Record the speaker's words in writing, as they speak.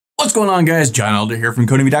What's going on, guys? John Elder here from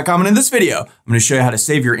Codemy.com, and in this video, I'm going to show you how to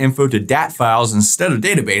save your info to DAT files instead of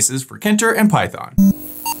databases for Tkinter and Python.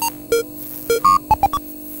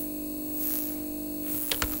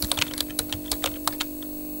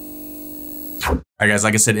 Alright guys,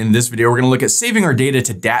 like I said, in this video, we're going to look at saving our data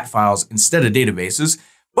to DAT files instead of databases.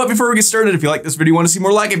 But before we get started, if you like this video and want to see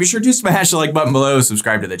more like it, be sure to smash the like button below,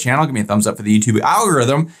 subscribe to the channel, give me a thumbs up for the YouTube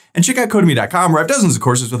algorithm, and check out Codemy.com, where I have dozens of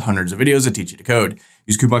courses with hundreds of videos that teach you to code.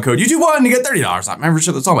 Use coupon code YouTube1 to get $30 off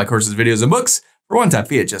membership. That's all my courses, videos, and books for one-time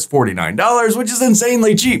fee at just $49, which is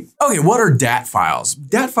insanely cheap. Okay, what are DAT files?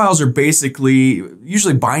 DAT files are basically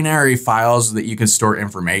usually binary files that you can store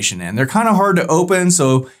information in. They're kind of hard to open,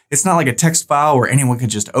 so it's not like a text file where anyone can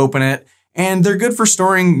just open it. And they're good for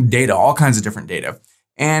storing data, all kinds of different data.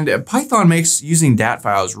 And Python makes using DAT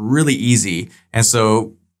files really easy. And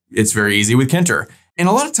so it's very easy with Tkinter. And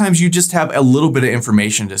a lot of times you just have a little bit of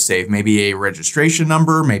information to save, maybe a registration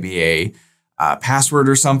number, maybe a password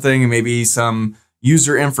or something, and maybe some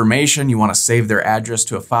user information. You want to save their address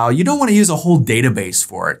to a file. You don't want to use a whole database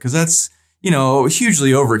for it because that's,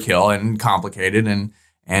 hugely overkill and complicated and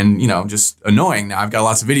just annoying. Now I've got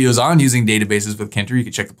lots of videos on using databases with Tkinter. You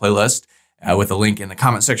can check the playlist with a link in the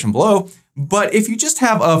comment section below. But if you just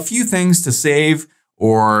have a few things to save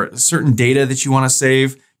or certain data that you want to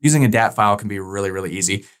save, using a DAT file can be really, really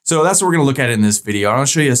easy. So that's what we're going to look at in this video. I'm going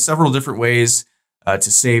to show you several different ways to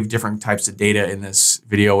save different types of data in this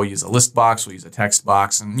video. We'll use a list box, we'll use a text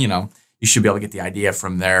box, and you should be able to get the idea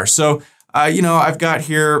from there. So, I've got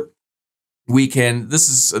here, this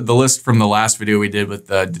is the list from the last video we did with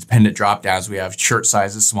the dependent drop downs. We have shirt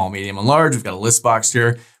sizes, small, medium, and large. We've got a list box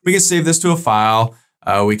here. We can save this to a file.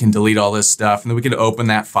 We can delete all this stuff, and then we can open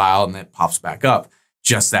that file and it pops back up.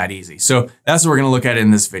 Just that easy. So that's what we're going to look at in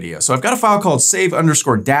this video. So I've got a file called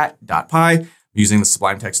save_dat.py using the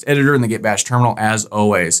Sublime Text Editor and the Git Bash terminal as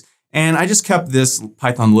always. And I just kept this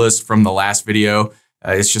Python list from the last video.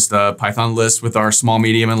 It's just a Python list with our small,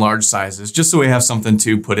 medium, and large sizes, just so we have something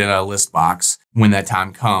to put in a list box when that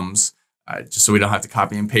time comes, just so we don't have to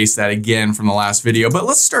copy and paste that again from the last video. But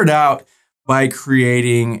let's start out by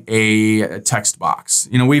creating a text box.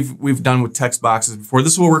 We've done with text boxes before.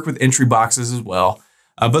 This will work with entry boxes as well.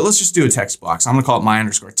 But let's just do a text box. I'm going to call it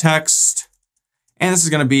my_text. And this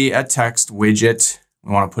is going to be a text widget.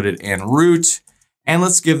 We want to put it in root. And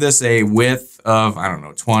let's give this a width of,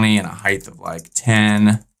 20 and a height of like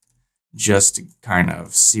 10, just to kind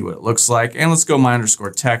of see what it looks like. And let's go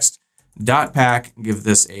my_text.pack, give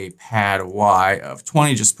this a pad Y of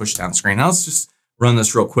 20, just push down the screen. Now let's just run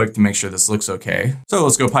this real quick to make sure this looks okay. So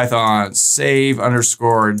let's go Python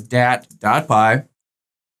save_dat.py.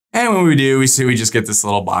 And when we do, we see we just get this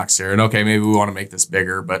little box here. And okay, maybe we want to make this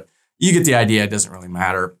bigger, but you get the idea. It doesn't really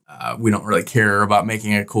matter. We don't really care about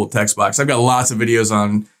making a cool text box. I've got lots of videos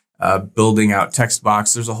on building out text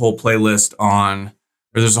box. There's a whole playlist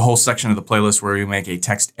there's a whole section of the playlist where we make a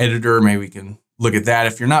text editor. Maybe we can look at that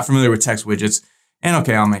if you're not familiar with text widgets. And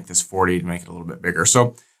okay, I'll make this 40 to make it a little bit bigger.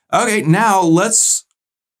 So, okay, now let's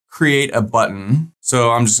create a button.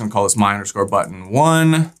 So I'm just going to call this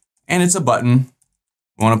my_button1, and it's a button.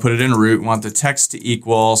 We want to put it in root. We want the text to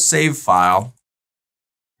equal save file.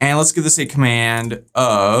 And let's give this a command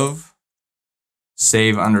of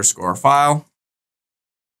save_file.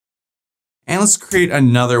 And let's create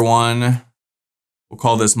another one. We'll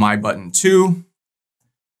call this myButton2.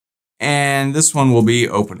 And this one will be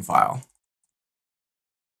open file.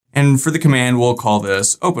 And for the command, we'll call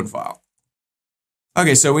this open file.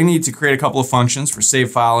 Okay, so we need to create a couple of functions for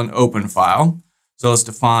save file and open file. So let's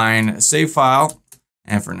define a save file.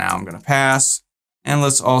 And for now, I'm going to pass. And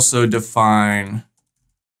let's also define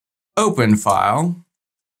open file.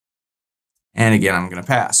 And again, I'm going to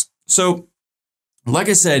pass. So like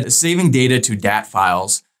I said, saving data to DAT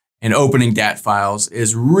files and opening DAT files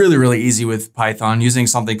is really, really easy with Python using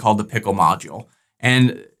something called the Pickle Module.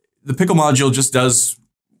 And the Pickle Module just does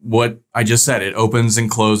what I just said. It opens and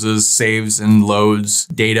closes, saves and loads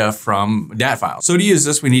data from DAT files. So to use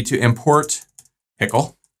this, we need to import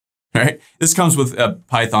Pickle. Right? This comes with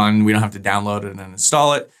Python. We don't have to download it and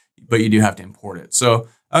install it, but you do have to import it. So,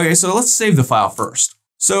 okay, so let's save the file first.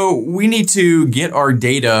 So we need to get our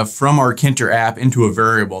data from our Tkinter app into a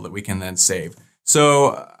variable that we can then save.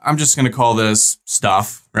 So I'm just going to call this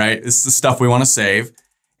stuff, right? It's the stuff we want to save.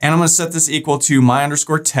 And I'm going to set this equal to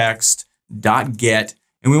my_text.get.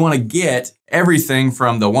 And we want to get everything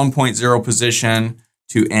from the 1.0 position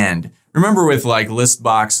to end. Remember with like list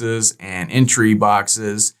boxes and entry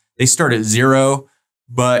boxes, they start at 0,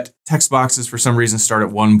 but text boxes for some reason start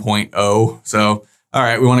at 1.0. So, all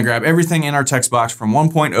right, we want to grab everything in our text box from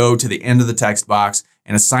 1.0 to the end of the text box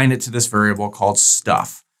and assign it to this variable called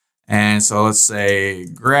stuff. And so let's say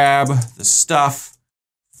grab the stuff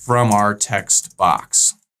from our text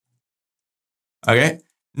box. Okay,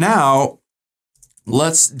 now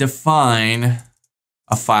let's define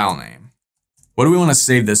a file name. What do we want to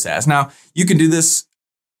save this as? Now, you can do this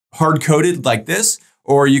hard-coded like this,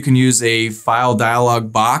 or you can use a file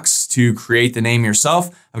dialog box to create the name yourself.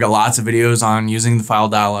 I've got lots of videos on using the file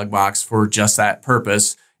dialog box for just that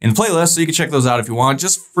purpose in playlists, so you can check those out if you want.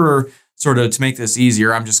 Just for sort of to make this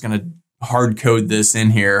easier, I'm just going to hard code this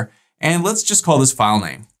in here, and let's just call this file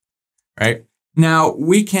name, right? Now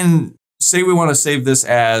we can say we want to save this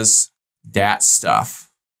as dat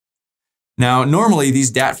stuff. Now normally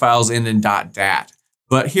these dat files end in .dat,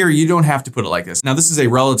 but here you don't have to put it like this. Now this is a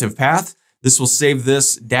relative path. This will save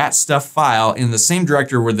this dat stuff file in the same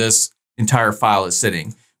directory where this entire file is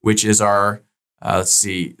sitting, which is our let's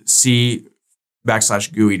see,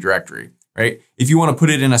 C/GUI directory, right? If you want to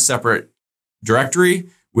put it in a separate directory,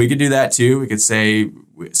 we could do that too. We could say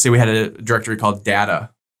we had a directory called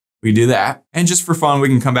data. We do that. And just for fun, we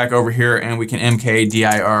can come back over here and we can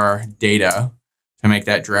mkdir data to make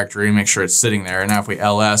that directory and make sure it's sitting there. And now if we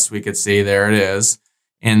ls, we could see there it is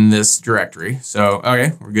in this directory. So,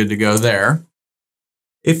 okay, we're good to go there.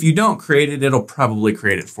 If you don't create it, it'll probably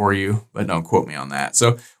create it for you, but don't quote me on that.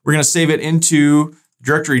 So we're gonna save it into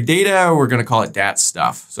directory data. We're gonna call it dat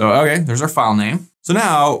stuff. So, okay, there's our file name. So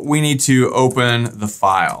now we need to open the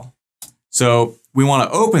file. So we want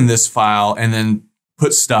to open this file and then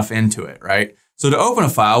put stuff into it, right? So to open a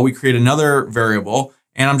file, we create another variable,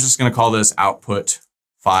 and I'm just going to call this output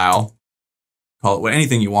file. Call it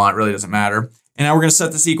anything you want, it really doesn't matter. And now we're going to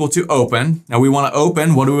set this equal to open. Now we want to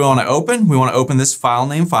open, what do we want to open? We want to open this file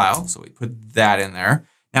name file. So we put that in there.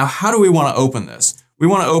 Now, how do we want to open this? We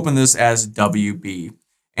want to open this as WB,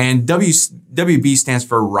 and WB stands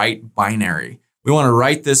for write binary. We want to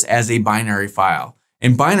write this as a binary file.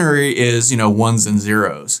 And binary is, ones and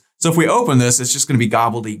zeros. So if we open this, it's just going to be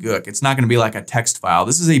gobbledygook. It's not going to be like a text file.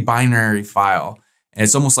 This is a binary file. And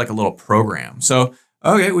it's almost like a little program. So,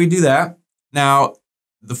 okay, we do that. Now,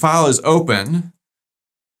 the file is open.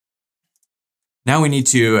 Now we need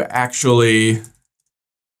to actually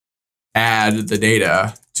add the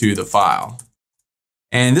data to the file.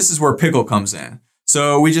 And this is where Pickle comes in.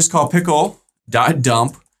 So we just call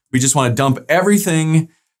pickle.dump. We just want to dump everything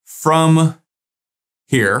from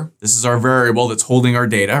here. This is our variable that's holding our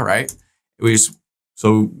data, right?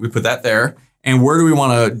 So we put that there. And where do we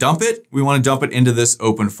want to dump it? We want to dump it into this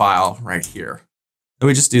open file right here. So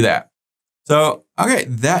we just do that. So, okay,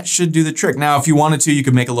 that should do the trick. Now, if you wanted to, you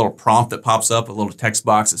could make a little prompt that pops up, a little text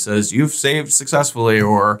box that says you've saved successfully,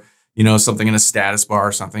 or something in a status bar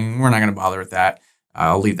or something. We're not going to bother with that.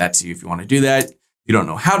 I'll leave that to you if you want to do that. If you don't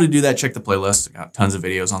know how to do that, check the playlist. I got tons of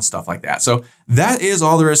videos on stuff like that. So that is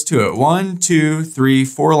all there is to it. 1, 2, 3,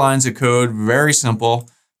 4 lines of code. Very simple.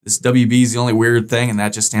 This WB is the only weird thing, and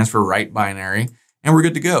that just stands for write binary. And we're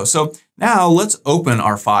good to go. So now let's open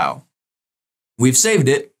our file. We've saved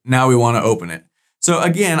it. Now we want to open it. So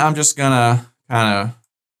again, I'm just going to kind of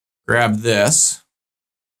grab this.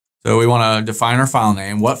 So we want to define our file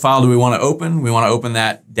name. What file do we want to open? We want to open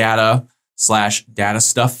that data/data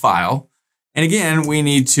stuff file. And again, we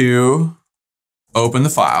need to open the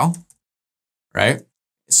file, right?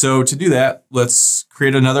 So to do that, let's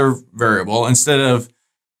create another variable. Instead of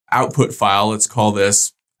output file, let's call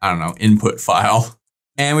this, input file.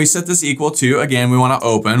 And we set this equal to, again, we want to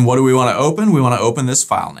open. What do we want to open? We want to open this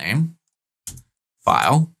file name,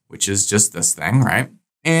 file, which is just this thing, right?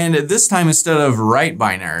 And this time, instead of write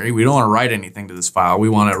binary, we don't want to write anything to this file. We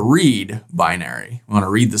want to read binary. We want to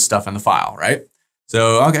read the stuff in the file, right?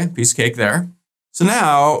 So, okay, piece of cake there. So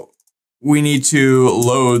now we need to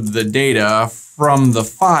load the data from the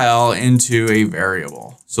file into a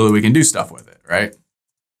variable so that we can do stuff with it, right?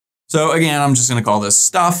 So again, I'm just going to call this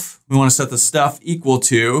stuff. We want to set the stuff equal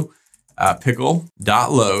to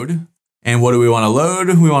pickle.load. And what do we want to load?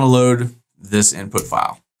 We want to load this input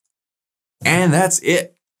file. And that's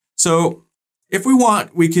it. So if we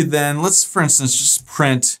want, we could then, let's, for instance, just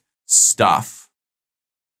print stuff.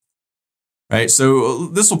 Right, so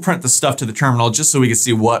this will print the stuff to the terminal just so we can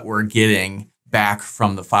see what we're getting back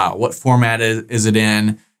from the file. What format is it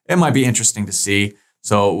in? It might be interesting to see.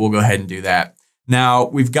 So we'll go ahead and do that. Now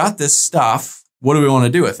we've got this stuff. What do we want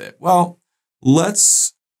to do with it? Well,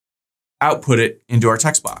 let's output it into our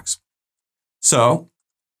text box. So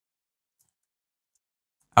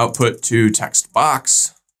output to text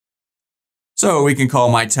box. So we can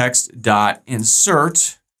call my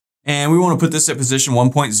text.insert. And we want to put this at position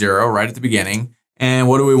 1.0 right at the beginning. And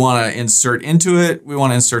what do we want to insert into it? We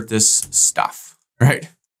want to insert this stuff, right?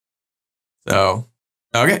 So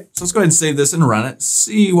Okay, so let's go ahead and save this and run it.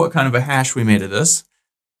 See what kind of a hash we made of this.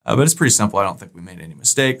 But it's pretty simple. I don't think we made any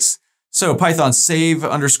mistakes. So Python save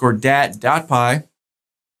underscore dat.py.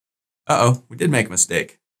 Uh-oh, we did make a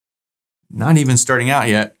mistake. Not even starting out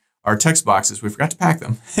yet. Our text boxes, we forgot to pack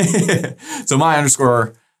them. So my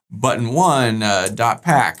underscore button one dot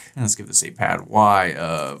pack. And let's give this a pad y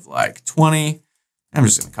of like 20. I'm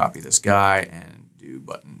just going to copy this guy and do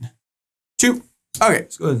button 2. Okay,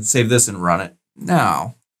 let's go ahead and save this and run it.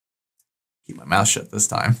 Now, keep my mouth shut this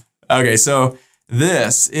time. Okay, so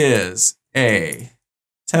this is a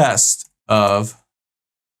test of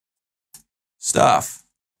stuff.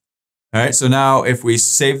 All right, so now if we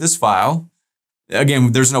save this file,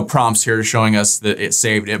 again, there's no prompts here showing us that it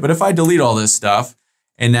saved it, but if I delete all this stuff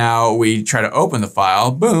and now we try to open the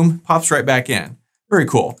file, boom, pops right back in. Very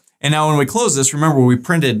cool. And now when we close this, remember we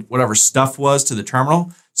printed whatever stuff was to the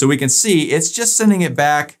terminal, so we can see it's just sending it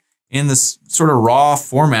back in this sort of raw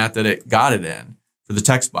format that it got it in for the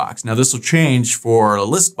text box. Now this will change for a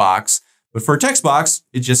list box, but for a text box,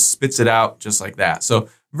 it just spits it out just like that. So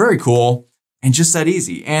very cool and just that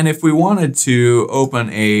easy. And if we wanted to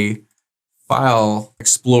open a file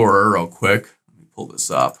explorer real quick, let me pull this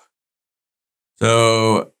up.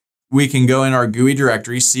 So we can go in our GUI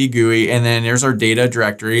directory, C GUI, and then there's our data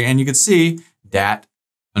directory, and you can see dat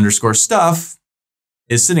underscore stuff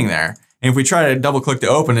is sitting there. And if we try to double click to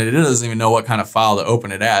open it, it doesn't even know what kind of file to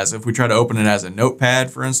open it as. If we try to open it as a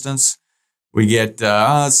notepad, for instance, we get,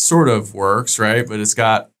 it sort of works, right? But it's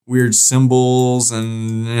got weird symbols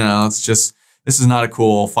and, it's just, this is not a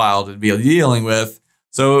cool file to be dealing with.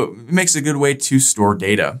 So it makes a good way to store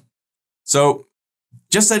data. So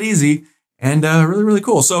just that easy and really, really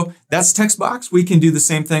cool. So that's text box. We can do the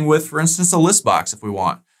same thing with, for instance, a list box if we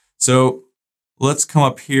want. So let's come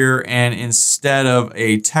up here and instead of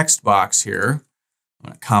a text box here, I'm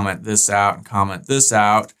going to comment this out and comment this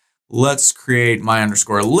out. Let's create my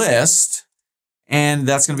underscore list, and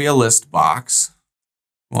that's going to be a list box.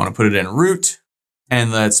 We want to put it in root,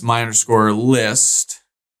 and that's my underscore list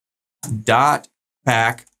dot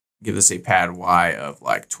pack. Give this a pad y of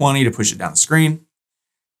like 20 to push it down the screen.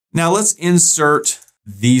 Now let's insert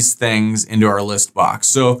these things into our list box.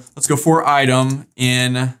 So let's go for item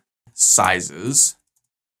in sizes.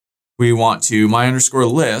 We want to my underscore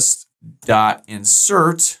list dot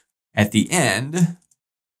insert at the end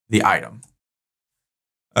the item.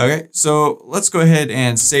 Okay, so let's go ahead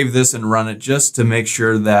and save this and run it just to make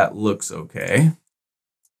sure that looks okay.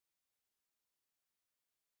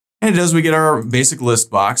 And it does, we get our basic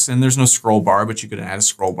list box, and there's no scroll bar, but you could add a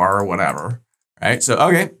scroll bar or whatever. Right, so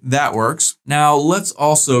okay, that works. Now let's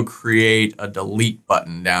also create a delete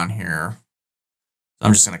button down here. So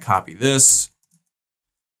I'm just gonna copy this,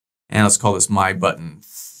 and let's call this my button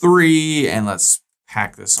 3, and let's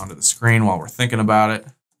pack this onto the screen while we're thinking about it.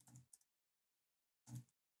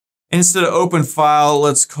 Instead of open file,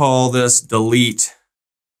 let's call this delete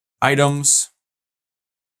items.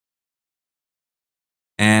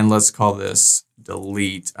 And let's call this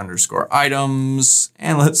delete underscore items.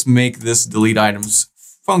 And let's make this delete items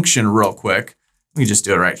function real quick. We can just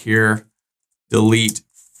do it right here. Delete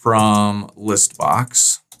from list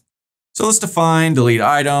box. So let's define delete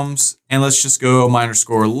items, and let's just go my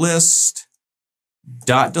underscore list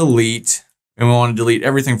dot delete. And we want to delete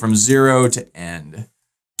everything from 0 to end.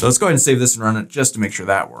 So let's go ahead and save this and run it just to make sure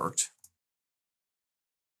that worked.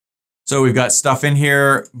 So we've got stuff in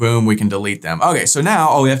here, boom, we can delete them. Okay, so now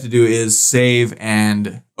all we have to do is save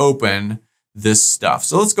and open this stuff.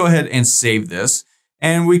 So let's go ahead and save this.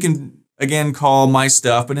 And we can, again, call my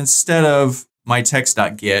stuff, but instead of my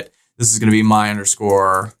text.get, this is gonna be my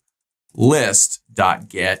underscore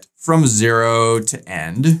list.get from 0 to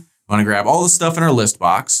end. We wanna grab all the stuff in our list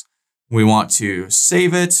box. We want to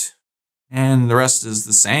save it, and the rest is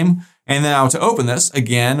the same. And then now to open this,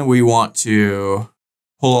 again, we want to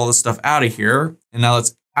pull all this stuff out of here. And now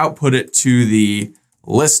let's output it to the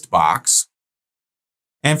list box.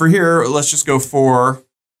 And for here, let's just go for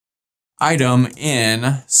item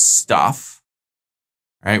in stuff,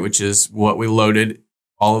 right? Which is what we loaded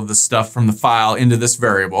all of the stuff from the file into this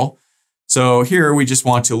variable. So here we just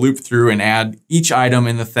want to loop through and add each item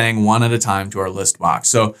in the thing one at a time to our list box.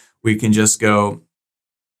 So we can just go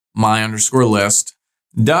my underscore list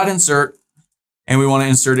dot insert, and we want to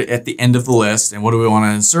insert it at the end of the list. And what do we want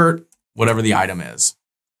to insert? Whatever the item is.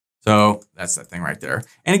 So that's that thing right there.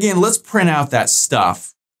 And again, let's print out that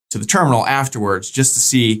stuff to the terminal afterwards just to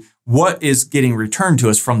see what is getting returned to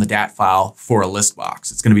us from the dat file for a list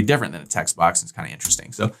box. It's going to be different than a text box. It's kind of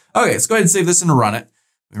interesting. So, okay, let's go ahead and save this and run it.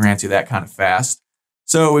 We ran through that kind of fast.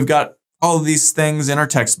 So we've got all of these things in our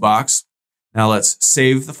text box. Now let's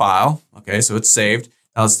save the file. Okay, so it's saved.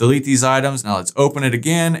 Now let's delete these items. Now let's open it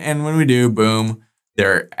again. And when we do, boom,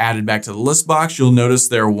 they're added back to the list box. You'll notice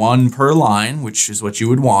they're one per line, which is what you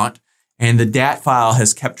would want. And the Dat file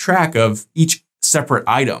has kept track of each separate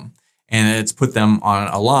item, and it's put them on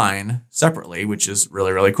a line separately, which is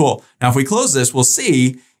really, really cool. Now, if we close this, we'll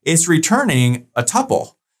see it's returning a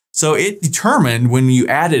tuple. So it determined when you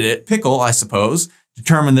added it, Pickle, I suppose,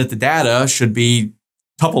 determined that the data should be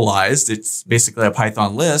tupleized. It's basically a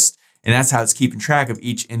Python list, and that's how it's keeping track of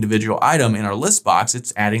each individual item in our list box.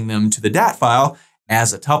 It's adding them to the Dat file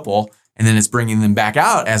as a tuple, and then it's bringing them back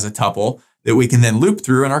out as a tuple that we can then loop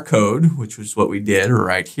through in our code, which was what we did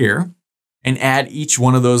right here, and add each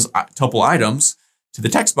one of those tuple items to the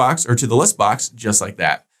text box or to the list box, just like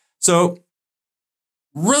that. So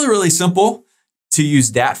really, really simple to use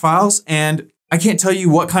Dat files. And I can't tell you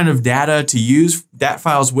what kind of data to use Dat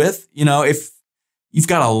files with. You know, if you've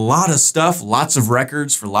got a lot of stuff, lots of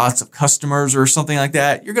records for lots of customers or something like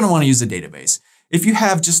that, you're going to want to use a database. If you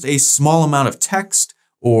have just a small amount of text,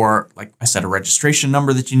 or like I said, a registration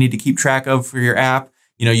number that you need to keep track of for your app,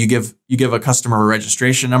 you know, you give a customer a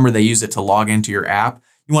registration number, they use it to log into your app.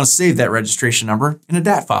 You want to save that registration number in a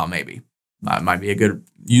Dat file, maybe. That might be a good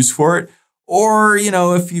use for it. Or, you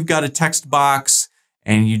know, if you've got a text box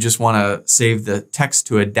and you just want to save the text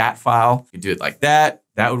to a Dat file, you do it like that.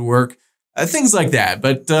 That would work. Things like that.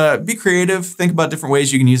 But be creative. Think about different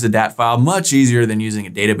ways you can use a Dat file. Much easier than using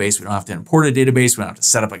a database. We don't have to import a database. We don't have to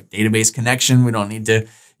set up a database connection. We don't need to,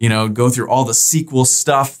 you know, go through all the SQL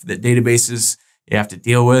stuff that databases you have to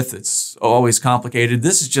deal with. It's always complicated.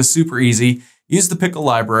 This is just super easy. Use the Pickle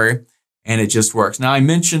library and it just works. Now I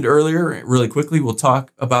mentioned earlier, really quickly, we'll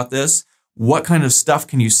talk about this. What kind of stuff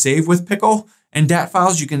can you save with Pickle and Dat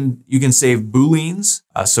files? You can save Booleans,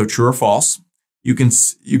 so true or false. You can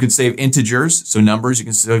save integers, so numbers. You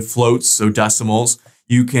can save floats, so decimals.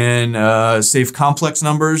 You can save complex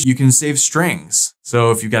numbers. You can save strings.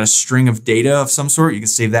 So if you've got a string of data of some sort, you can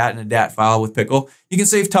save that in a Dat file with Pickle. You can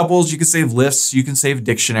save tuples. You can save lists. You can save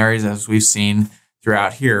dictionaries, as we've seen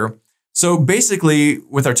throughout here. So basically,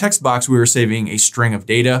 with our text box, we were saving a string of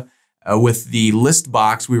data. With the list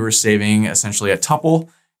box, we were saving essentially a tuple,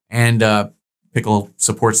 and Pickle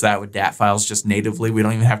supports that with Dat files just natively. We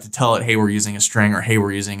don't even have to tell it, hey, we're using a string, or hey,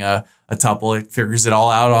 we're using a tuple. It figures it all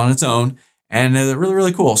out on its own, and they're really,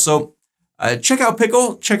 really cool. So check out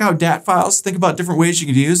Pickle, check out Dat files, think about different ways you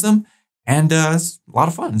can use them, and it's a lot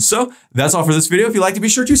of fun. So that's all for this video. If you liked it, be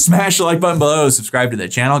sure to smash the like button below, subscribe to the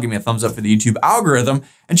channel, give me a thumbs up for the YouTube algorithm,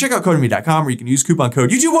 and check out Codemy.com, where you can use coupon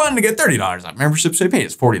code YouTube1 to get $30 off membership. So you pay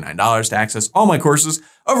us $49 to access all my courses,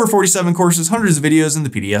 over 47 courses, hundreds of videos, and the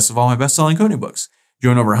PDFs of all my best-selling coding books.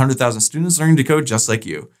 Join over 100,000 students learning to code just like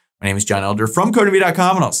you. My name is John Elder from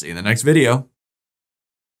Codemy.com, and I'll see you in the next video.